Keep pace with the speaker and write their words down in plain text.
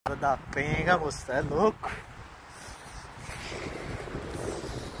da penga, moço, é louco.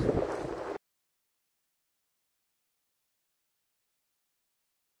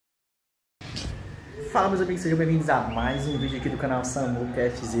 Fala, meus amigos, sejam bem-vindos a mais um vídeo aqui do canal SEGURO.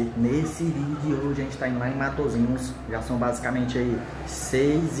 Nesse vídeo de hoje a gente está indo lá em Matosinhos. Já são basicamente aí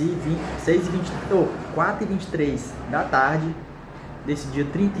 4h23 da tarde desse dia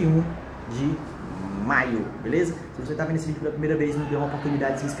 31 de maio, beleza? Se você está vendo esse vídeo pela primeira vez e não deu uma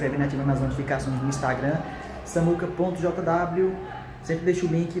oportunidade de se inscrever e ativando as notificações no Instagram, samuca.jw. Sempre deixa o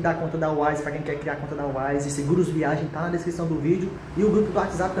link da conta da Wise para quem quer criar a conta da Wise. Seguros Viagem tá na descrição do vídeo. E o grupo do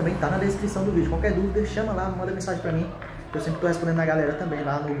WhatsApp também tá na descrição do vídeo. Qualquer dúvida, chama lá, manda mensagem para mim. Eu sempre tô respondendo a galera também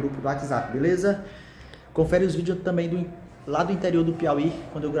lá no grupo do WhatsApp, beleza? Confere os vídeos também lá do interior do Piauí,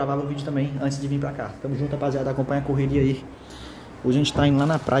 quando eu gravava o vídeo também, antes de vir pra cá. Tamo junto, rapaziada, acompanha a correria aí. Hoje a gente tá indo lá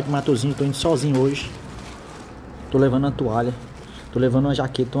na Praia de Matosinhos, tô indo sozinho hoje. Tô levando uma toalha, tô levando uma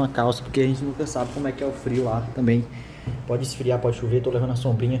jaqueta, uma calça, porque a gente nunca sabe como é que é o frio lá também. Pode esfriar, pode chover, tô levando a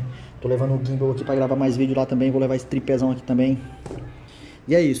sombrinha. Tô levando o gimbal aqui pra gravar mais vídeo lá também. Vou levar esse tripézão aqui também.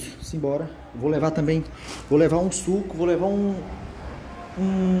 E é isso, simbora. Vou levar também, vou levar um suco, vou levar um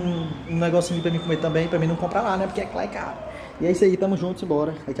negocinho pra mim comer também, pra mim não comprar lá, né, porque é claro, caro. E é isso aí, tamo junto,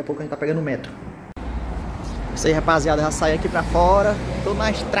 simbora. Daqui a pouco a gente tá pegando o metro. Isso aí, rapaziada, já saí aqui pra fora. Tô na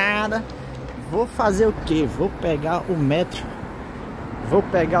estrada. Vou fazer o que? Vou pegar o metro. Vou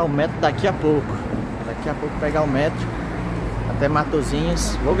pegar o metro daqui a pouco. Daqui a pouco pegar o metro até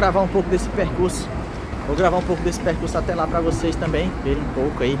Matosinhos. Vou gravar um pouco desse percurso. Vou gravar um pouco desse percurso até lá pra vocês também verem um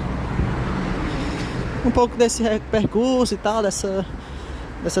pouco aí. Um pouco desse percurso e tal, dessa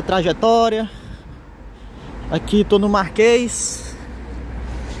trajetória. Aqui tô no Marquês.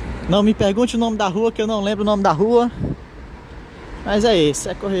 Não me pergunte o nome da rua, que eu não lembro o nome da rua. Mas é isso,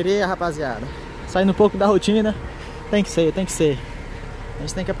 é correria, rapaziada. Saindo um pouco da rotina. Tem que ser, tem que ser. A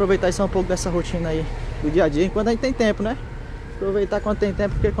gente tem que aproveitar isso um pouco dessa rotina aí do dia a dia, enquanto a gente tem tempo, né? Aproveitar quando tem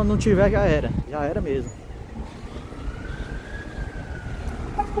tempo, porque quando não tiver já era mesmo.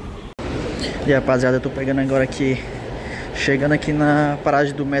 E rapaziada, eu tô pegando agora aqui, chegando aqui na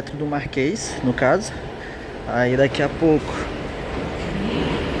paragem do metro do Marquês, no caso. Aí daqui a pouco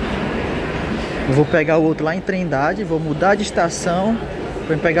eu vou pegar o outro lá em Trindade, vou mudar de estação,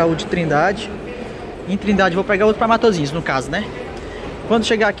 vou pegar o de Trindade. Em Trindade vou pegar outro para Matosinhos, no caso, né? Quando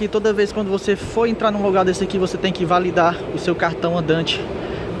chegar aqui, toda vez quando você for entrar num lugar desse aqui, você tem que validar o seu cartão andante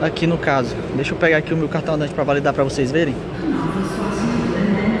aqui no caso. Deixa eu pegar aqui o meu cartão andante para validar para vocês verem.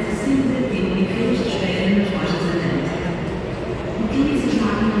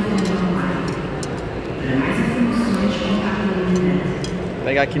 Vou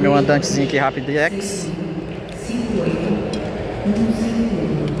pegar aqui meu andantezinho aqui, Rapidex.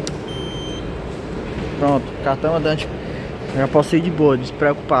 Pronto, cartão andante. Já posso ir de boa,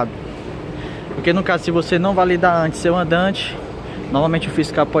 despreocupado. Porque no caso, se você não validar antes seu andante, normalmente o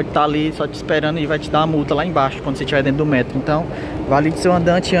fiscal pode estar ali só te esperando e vai te dar uma multa lá embaixo quando você estiver dentro do metro. Então, valide seu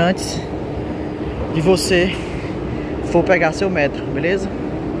andante antes de você for pegar seu metro, beleza?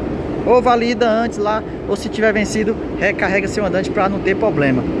 Ou valida antes lá, ou se tiver vencido, recarrega seu andante para não ter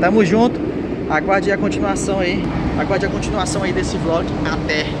problema. Tamo junto, aguarde a continuação aí. Aguarde a continuação aí desse vlog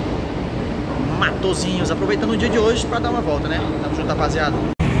até Matosinhos, aproveitando o dia de hoje para dar uma volta, né? Tamo junto, rapaziada.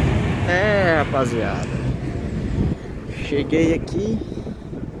 É, rapaziada, cheguei aqui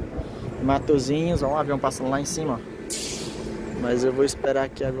Matosinhos, ó, um avião passando lá em cima, ó. Mas eu vou esperar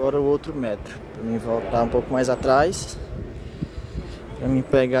aqui agora o outro metro para mim voltar um pouco mais atrás, para mim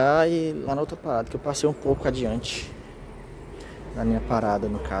pegar e ir lá na outra parada, que eu passei um pouco adiante da minha parada,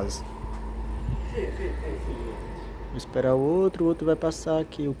 no caso. Vou esperar o outro vai passar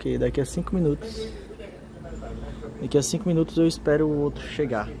aqui o que? Daqui a 5 minutos. Daqui a 5 minutos eu espero o outro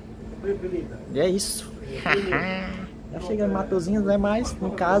chegar. E é isso. Já chegando em Matosinhos, né? Mas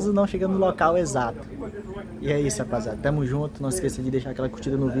no caso não chegando no local exato. E é isso, rapaziada. Tamo junto. Não esqueça de deixar aquela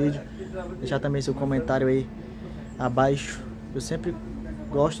curtida no vídeo. Deixar também seu comentário aí abaixo. Eu sempre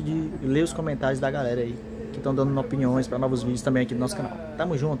gosto de ler os comentários da galera aí que estão dando opiniões para novos vídeos também aqui do nosso canal.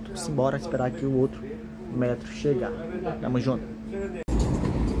 Tamo junto. Simbora esperar aqui o outro metro chegar. Tamo junto.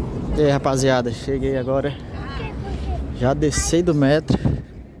 E aí, rapaziada, cheguei agora. Já desci do metro.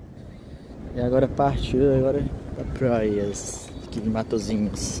 E agora partiu agora pra praias aqui de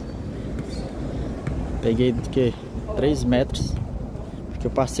Matosinhos. Peguei que 3 metros, porque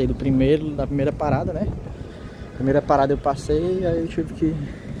eu passei da primeira parada, né? Primeira parada eu passei, aí eu tive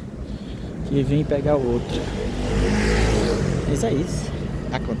que vir pegar o outro. Mas é isso,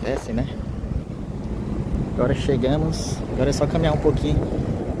 acontece, né? Agora chegamos, agora é só caminhar um pouquinho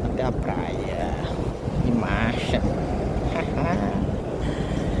até a praia. E marcha.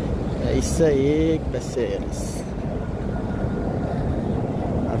 É isso aí, parceiros.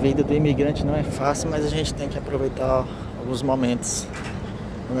 A vida do imigrante não é fácil, mas a gente tem que aproveitar alguns momentos.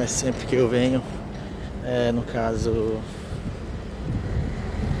 Não é sempre que eu venho, no caso,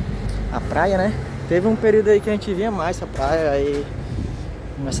 a praia, né? Teve um período aí que a gente vinha mais pra praia, aí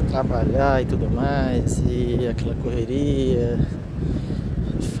começa a trabalhar e tudo mais, e aquela correria,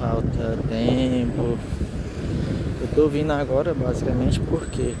 falta tempo. Eu tô vindo agora basicamente por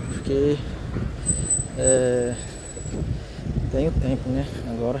quê? Porque tenho tempo, né?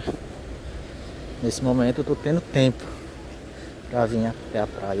 Agora, nesse momento eu tô tendo tempo pra vir até a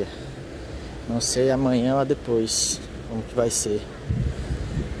praia. Não sei amanhã ou depois como que vai ser.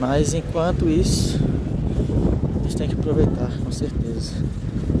 Mas enquanto isso, a gente tem que aproveitar, com certeza.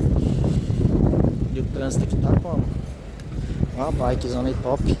 E o trânsito aqui tá como? Uma bikezona aí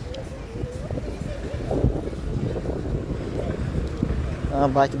top. Uma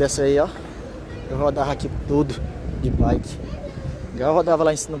bike dessa aí, ó. Eu rodava aqui tudo de bike. Igual eu rodava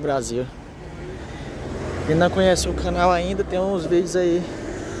lá no Brasil. Quem não conhece o canal ainda, tem uns vídeos aí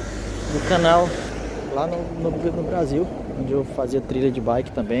no canal lá no Brasil, onde eu fazia trilha de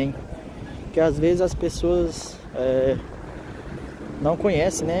bike também. Que às vezes as pessoas não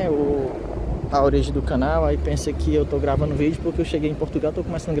conhecem, né, a origem do canal, aí pensa que eu tô gravando vídeo porque eu cheguei em Portugal, tô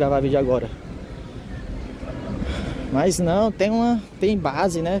começando a gravar vídeo agora. Mas não, tem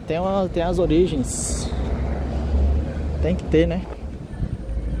base, né? Tem as origens. Tem que ter, né?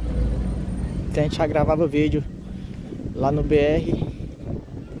 A gente já gravava vídeo lá no BR.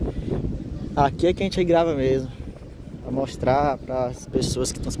 Aqui é que a gente grava mesmo, pra mostrar para as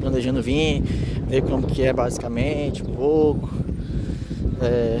pessoas que estão se planejando vir, ver como que é basicamente um pouco.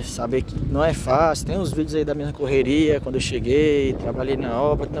 Saber que não é fácil. Tem uns vídeos aí da minha correria quando eu cheguei, trabalhei na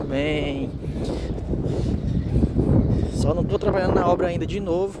obra também. Só não tô trabalhando na obra ainda de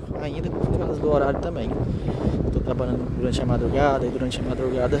novo, ainda por causa do horário também. Tô trabalhando durante a madrugada, e durante a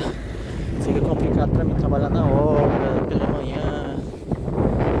madrugada fica complicado pra mim trabalhar na obra, pela manhã,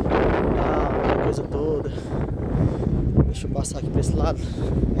 aquela coisa toda. Deixa eu passar aqui pra esse lado.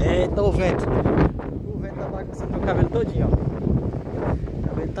 Eita, o vento. O vento tá bagunçando meu cabelo todinho, ó. O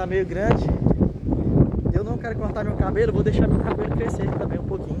cabelo tá meio grande. Eu não quero cortar meu cabelo, vou deixar meu cabelo crescer também um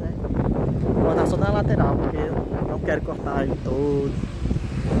pouquinho, né? Vou cortar só na lateral, porque eu não quero cortar ele todo.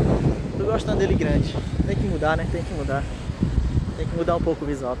 Tô gostando dele grande. Tem que mudar, né? Tem que mudar. Tem que mudar um pouco o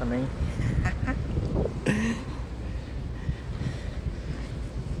visual também.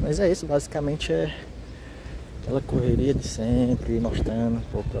 Mas é isso, basicamente é aquela correria de sempre, mostrando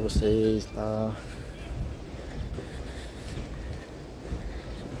um pouco pra vocês e tal.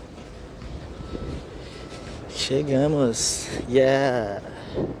 Chegamos. Yeah.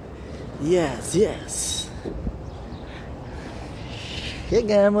 Yes, yes.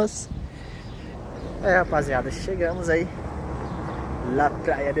 Chegamos. Rapaziada, chegamos aí na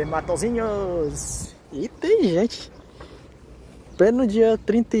Praia de Matosinhos. E tem gente. Pleno dia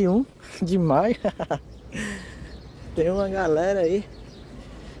 31 de maio. Tem uma galera aí.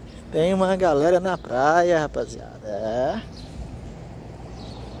 Tem uma galera na praia, rapaziada.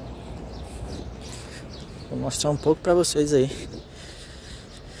 Vou mostrar um pouco pra vocês aí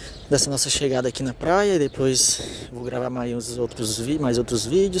dessa nossa chegada aqui na praia. Depois vou gravar mais outros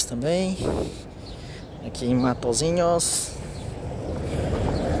vídeos também aqui em Matosinhos.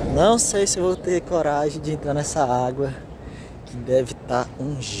 Não sei se eu vou ter coragem de entrar nessa água, que deve estar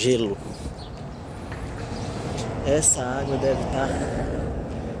um gelo. Essa água deve estar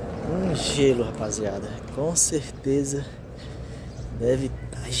um gelo, rapaziada. Com certeza deve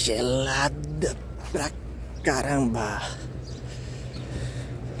estar gelada pra caramba.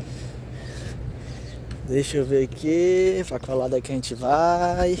 Deixa eu ver aqui pra qual lado é que a gente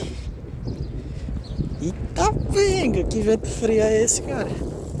vai. Eita, venga, que vento frio é esse, cara?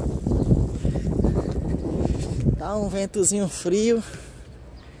 Tá um ventozinho frio.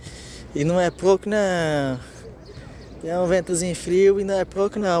 E não é pouco não. Tem um ventozinho frio e não é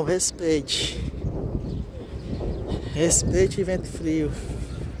pouco não. Respeite. Respeite vento frio.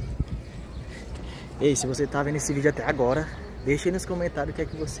 Ei, se você tá vendo esse vídeo até agora, deixa aí nos comentários o que é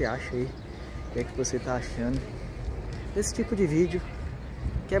que você acha aí. O que é que você tá achando desse tipo de vídeo.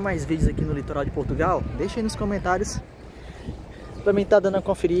 Quer mais vídeos aqui no litoral de Portugal? Deixa aí nos comentários pra mim tá dando uma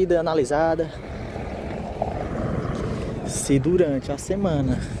conferida, analisada. Se durante a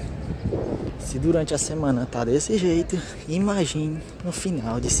semana tá desse jeito, imagine no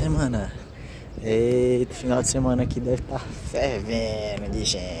final de semana. Eita, final de semana aqui deve estar fervendo de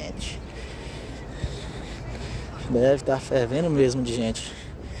gente. Deve estar fervendo mesmo de gente.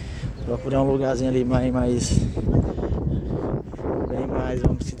 Procurar um lugarzinho ali bem mais mais,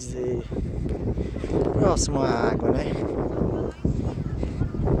 vamos se dizer, próximo à água, né?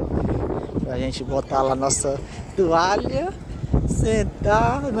 Pra gente botar lá nossa toalha,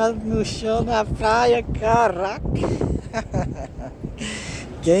 sentar no chão na praia, caraca!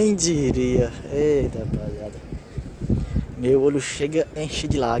 Quem diria? Eita, rapaziada. Meu olho chega a encher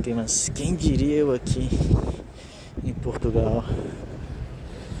de lágrimas. Quem diria eu aqui em Portugal?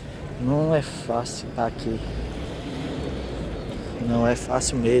 Não é fácil estar aqui. Não é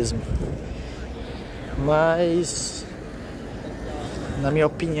fácil mesmo. Mas, na minha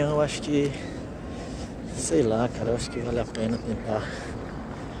opinião, eu acho que, sei lá, cara, eu acho que vale a pena tentar.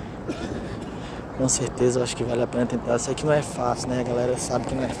 Com certeza eu acho que vale a pena tentar. Sei que não é fácil, né? A galera sabe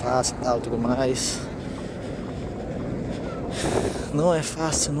que não é fácil e tal, tudo mais. Não é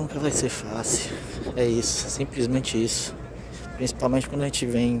fácil, nunca vai ser fácil. É isso, simplesmente isso. Principalmente quando a gente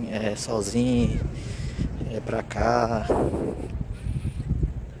vem sozinho pra cá.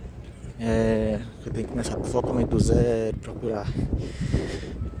 Eu tenho que começar totalmente do zero, procurar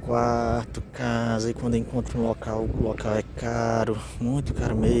quarto, casa. E quando eu encontro um local, o local é caro, muito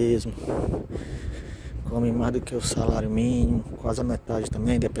caro mesmo. Come mais do que o salário mínimo, quase a metade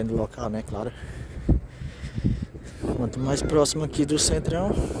também, depende do local, né, claro. Quanto mais próximo aqui do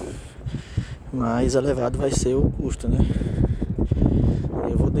centrão, mais elevado vai ser o custo, né?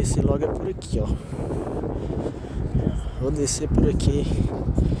 Eu vou descer logo por aqui, ó. Vou descer por aqui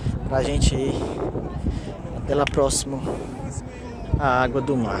pra gente ir até lá próximo à água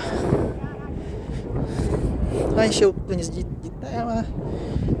do mar. Vai encher o tênis de terra, mas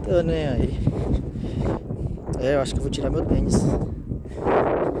tô nem aí. Eu acho que eu vou tirar meu tênis.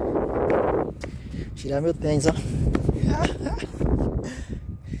 Tirar meu tênis, ó.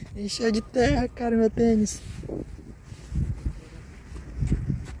 Encheu de terra, cara, meu tênis.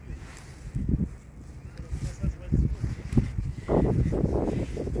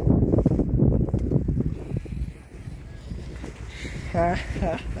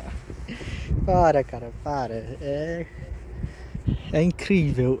 Para, cara, para. É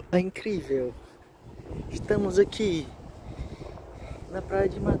incrível, é incrível. Estamos aqui na Praia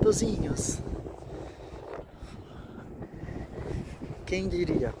de Matosinhos. Quem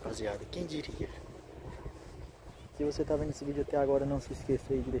diria, rapaziada? Quem diria? Se você tá vendo esse vídeo até agora, não se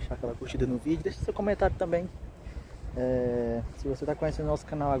esqueça aí de deixar aquela curtida no vídeo. Deixa seu comentário também. Se você tá conhecendo o nosso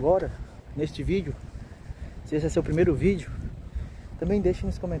canal agora, neste vídeo, se esse é seu primeiro vídeo, também deixe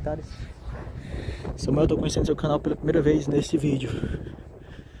nos comentários. Samuel, eu tô conhecendo seu canal pela primeira vez nesse vídeo.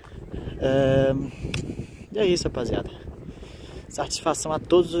 E é isso, rapaziada. Satisfação a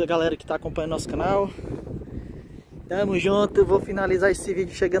todos a galera que tá acompanhando nosso canal. Tamo junto, vou finalizar esse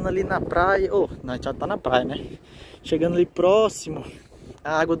vídeo chegando ali na praia. Nós já tá na praia, né? Chegando ali próximo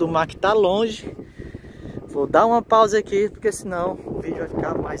à água do mar que tá longe. Vou dar uma pausa aqui, porque senão o vídeo vai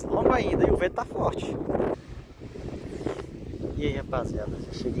ficar mais longo ainda e o vento tá forte. E aí, rapaziada,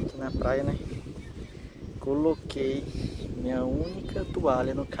 já cheguei aqui na praia, né? Coloquei minha única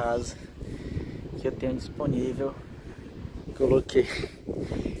toalha, no caso, que eu tenho disponível. Coloquei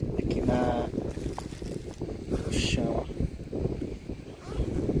aqui no chão.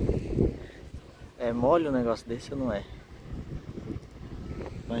 É mole um negócio desse ou não é?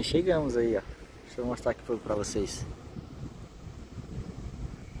 Nós chegamos aí, ó. Deixa eu mostrar aqui pra vocês.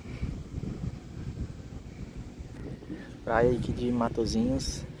 Praia aqui de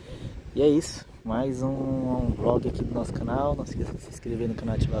Matosinhos. E é isso. Mais um vlog aqui do nosso canal. Não se esqueça de se inscrever no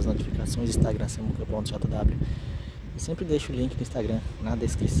canal, ativar as notificações. Instagram, samuca.jw. Eu sempre deixo o link do Instagram na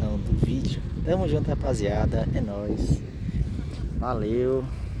descrição do vídeo. Tamo junto, rapaziada. É nóis. Valeu.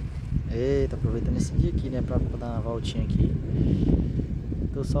 Eita, aproveitando esse dia aqui, né? Pra dar uma voltinha aqui.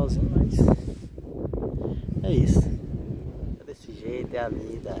 Tô sozinho, mas é isso. É desse jeito, é a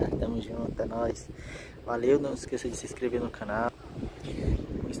vida. Tamo junto, é nóis. Valeu, não esqueça de se inscrever no canal.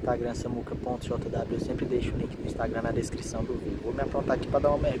 O Instagram samuca.jw. Eu sempre deixo o link do Instagram na descrição do vídeo. Vou me aprontar aqui pra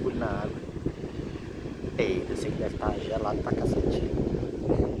dar um mergulho na água. Eita, eu sei que deve estar gelado pra cacete.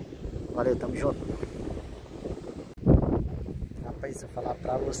 Valeu, tamo junto. Rapaz, se eu falar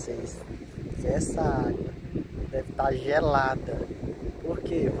pra vocês que essa água deve estar gelada. Por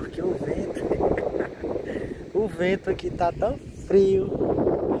quê? Porque o vento o vento aqui tá tão frio.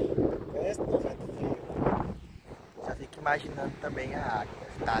 Parece um vento frio. Já fico imaginando também a água.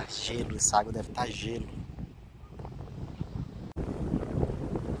 Deve estar gelo, essa água deve estar gelo.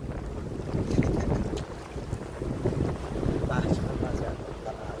 Parte, rapaziada,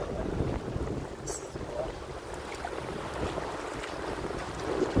 tá na água.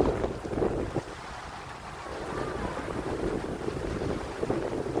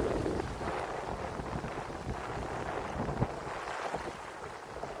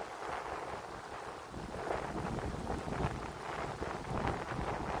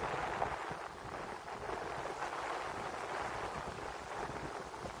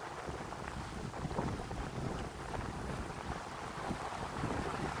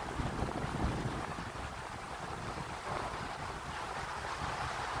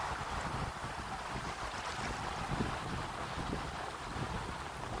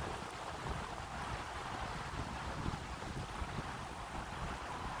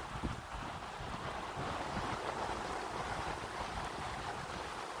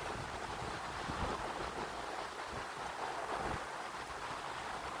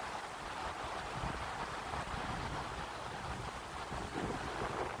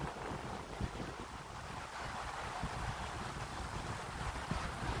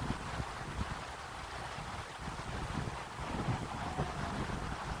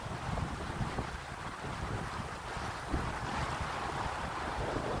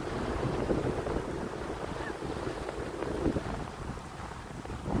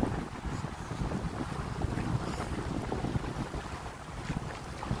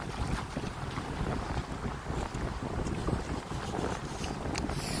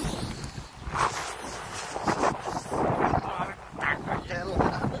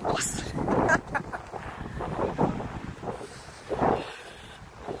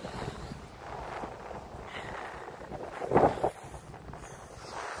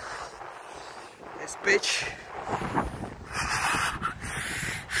 tapete.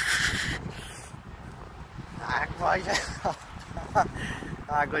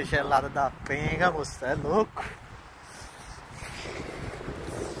 Água gelada da penga, moço, é louco.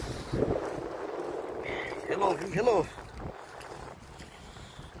 Gelou, viu? Gelou.